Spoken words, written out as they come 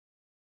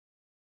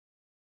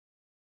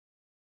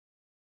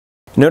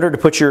In order to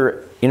put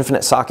your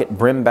infinite socket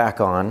brim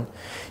back on,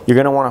 you're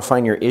going to want to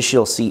find your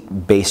ischial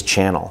seat base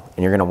channel,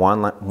 and you're going to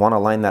want to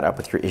line that up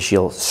with your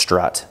ischial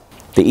strut.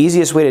 The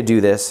easiest way to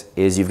do this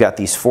is you've got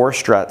these 4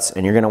 struts,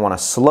 and you're going to want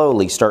to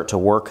slowly start to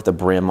work the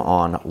brim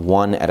on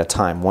one at a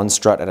time, one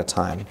strut at a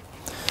time.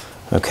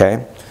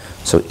 Okay?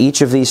 So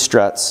each of these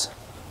struts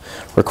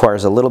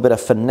requires a little bit of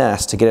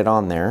finesse to get it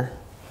on there.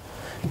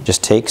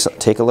 Just take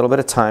a little bit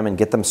of time and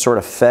get them sort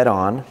of fed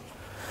on.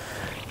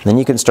 Then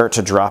you can start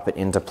to drop it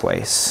into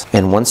place.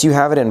 And once you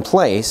have it in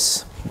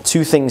place,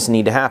 2 things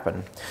need to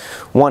happen.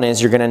 One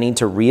is you're going to need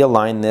to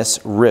realign this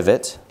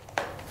rivet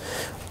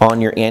on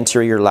your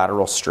anterior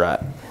lateral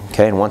strut.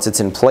 Okay, and once it's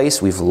in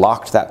place, we've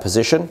locked that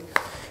position,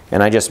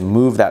 and I just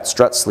move that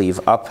strut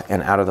sleeve up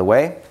and out of the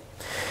way.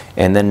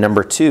 And then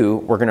number 2,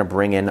 we're going to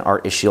bring in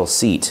our ischial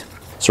seat.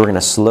 So we're going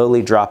to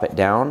slowly drop it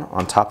down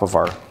on top of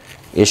our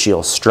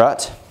ischial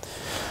strut,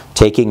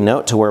 taking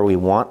note to where we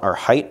want our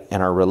height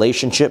and our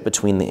relationship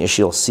between the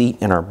ischial seat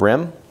and our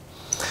brim.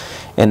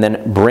 And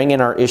then bring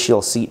in our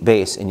ischial seat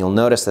base, and you'll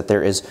notice that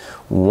there is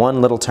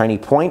one little tiny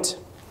point.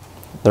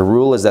 The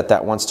rule is that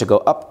that wants to go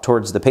up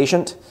towards the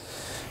patient.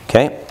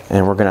 Okay,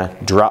 and we're going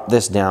to drop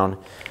this down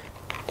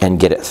and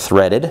get it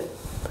threaded.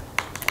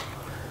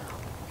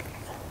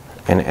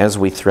 And as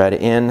we thread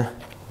in,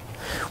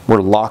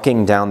 we're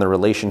locking down the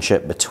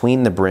relationship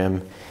between the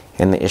brim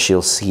and the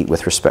ischial seat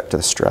with respect to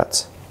the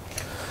struts.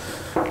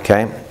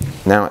 Okay,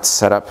 now it's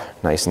set up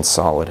nice and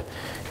solid,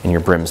 and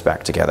your brim's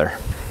back together.